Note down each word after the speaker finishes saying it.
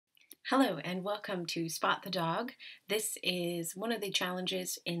Hello and welcome to Spot the Dog. This is one of the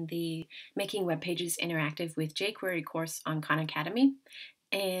challenges in the Making Web Pages Interactive with jQuery course on Khan Academy.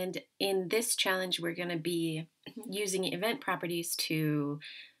 And in this challenge, we're going to be using event properties to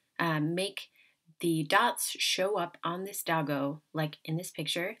make the dots show up on this doggo, like in this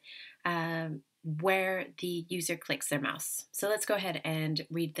picture, where the user clicks their mouse. So let's go ahead and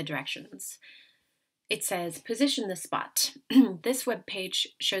read the directions. It says, position the spot. This web page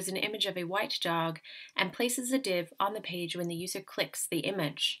shows an image of a white dog and places a div on the page when the user clicks the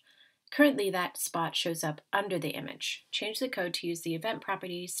image. Currently, that spot shows up under the image. Change the code to use the event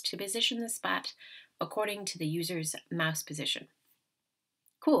properties to position the spot according to the user's mouse position.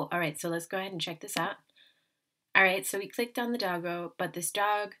 Cool. All right, so let's go ahead and check this out. All right, so we clicked on the doggo, but this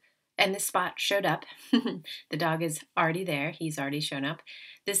dog and this spot showed up. The dog is already there. He's already shown up.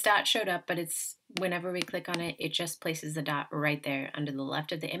 This dot showed up, but it's whenever we click on it, it just places the dot right there under the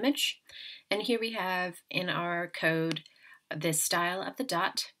left of the image. And here we have in our code this style of the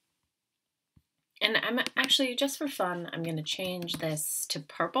dot. And I'm actually, just for fun, I'm going to change this to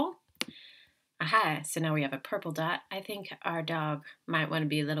purple. Aha, so now we have a purple dot. I think our dog might want to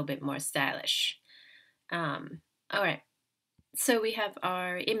be a little bit more stylish. All right. So we have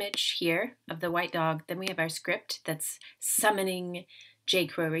our image here of the white dog. Then we have our script that's summoning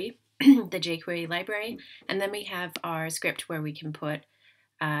jQuery, the jQuery library. And then we have our script where we can put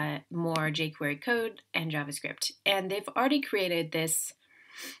more jQuery code and JavaScript. And they've already created this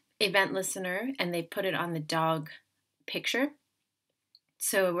event listener and they put it on the dog picture.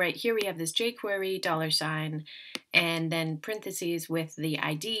 So right here we have this jQuery $, and then parentheses with the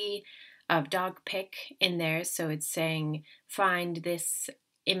ID of dog pick in there. So it's saying find this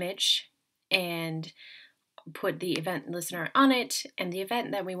image and put the event listener on it. And the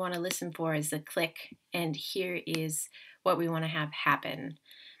event that we want to listen for is the click. And here is what we want to have happen.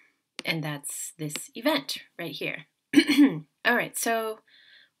 And that's this event right here. All right, so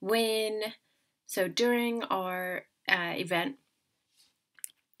during our event,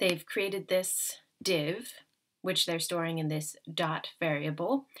 they've created this div, which they're storing in this dot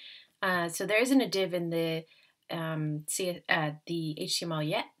variable. So there isn't a div in the HTML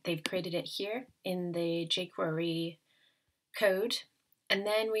yet. They've created it here in the jQuery code. And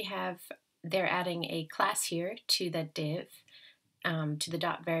then they're adding a class here to that div, to the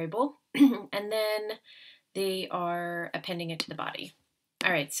dot variable. And then they are appending it to the body.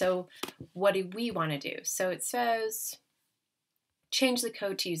 All right, so what do we want to do? So it says, change the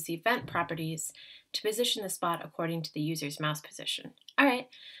code to use the event properties to position the spot according to the user's mouse position. All right,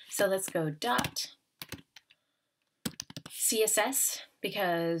 so let's go dot CSS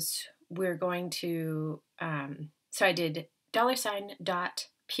because we're going to, so I did $dot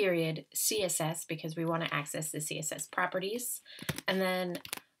period CSS because we want to access the CSS properties. And then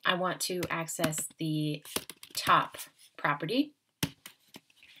I want to access the top property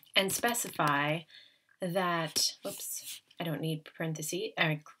and specify that, whoops, I don't need parentheses,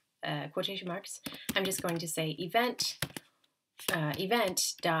 quotation marks. I'm just going to say event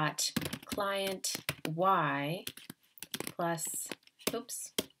dot client y plus,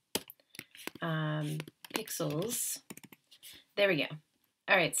 oops, pixels. There we go.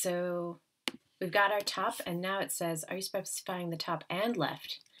 All right, so we've got our top, and now it says, are you specifying the top and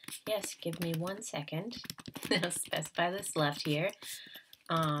left? Yes, give me 1 second. I'll specify this left here.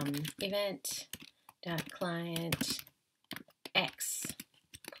 Event dot client x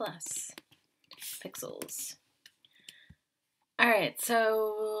plus pixels. All right,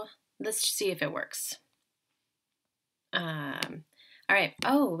 so let's see if it works. All right,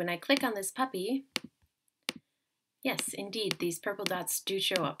 oh, when I click on this puppy, yes, indeed, these purple dots do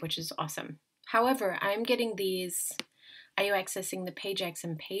show up, which is awesome. However, I'm getting these, are you accessing the pageX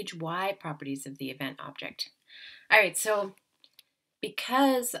and page Y properties of the event object? All right, so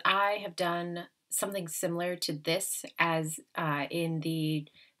because I have done something similar to this as in the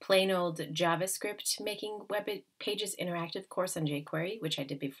plain old JavaScript Making Web Pages Interactive course on jQuery, which I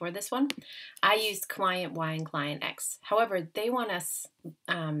did before this one, I used client Y and client X. However, they want us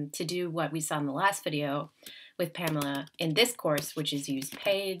to do what we saw in the last video with Pamela in this course, which is use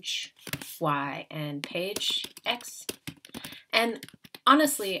page Y and page X. And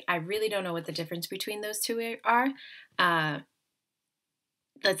honestly, I really don't know what the difference between those two are.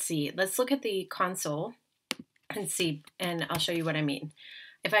 Let's see, let's look at the console and see, and I'll show you what I mean.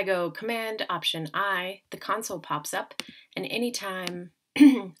 If I go Command Option I, the console pops up, and anytime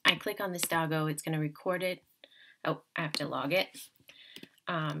I click on this doggo, it's going to record it. Oh, I have to log it.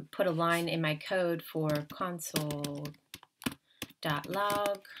 Put a line in my code for console.log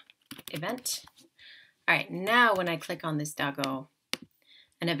event. All right, now when I click on this doggo,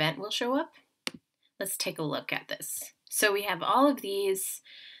 an event will show up. Let's take a look at this. So we have all of these,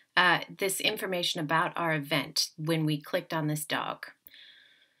 this information about our event when we clicked on this dog.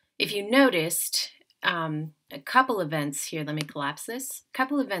 If you noticed, a couple events here, let me collapse this. A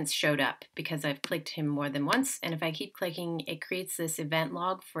couple events showed up because I've clicked him more than once, and if I keep clicking, it creates this event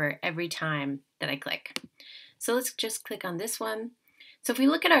log for every time that I click. So let's just click on this one. So if we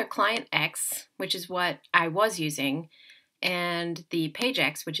look at our clientX, which is what I was using, and the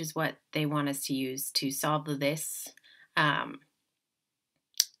pageX, which is what they want us to use to solve this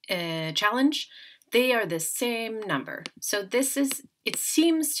challenge, they are the same number. So this is, it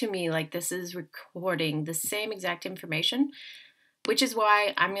seems to me like this is recording the same exact information, which is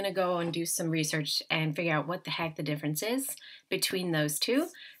why I'm going to go and do some research and figure out what the heck the difference is between those two.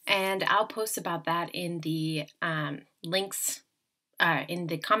 And I'll post about that in the links in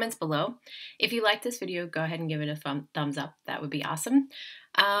the comments below. If you like this video, go ahead and give it a thumbs up. That would be awesome.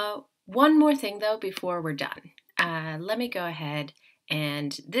 One more thing though before we're done. Let me go ahead,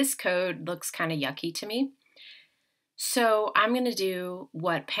 and this code looks kind of yucky to me. So I'm going to do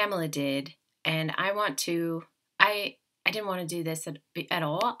what Pamela did, and I didn't want to do this at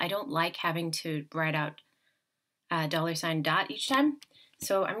all. I don't like having to write out $.dot each time.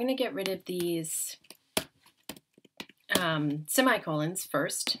 So I'm going to get rid of these semicolons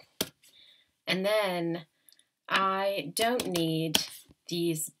first, and then I don't need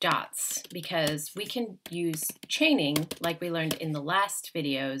these dots because we can use chaining like we learned in the last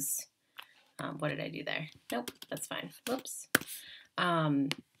videos. What did I do there? Nope, that's fine. Whoops.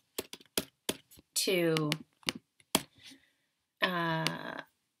 To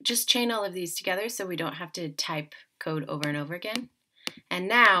just chain all of these together so we don't have to type code over and over again. And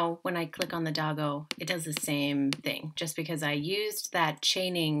now when I click on the doggo, it does the same thing, just because I used that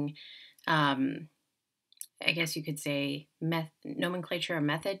chaining, I guess you could say nomenclature or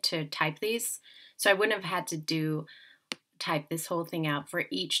method to type these. So I wouldn't have had to type this whole thing out for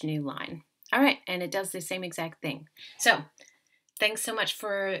each new line. All right, and it does the same exact thing. So thanks so much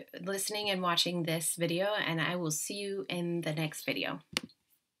for listening and watching this video, and I will see you in the next video.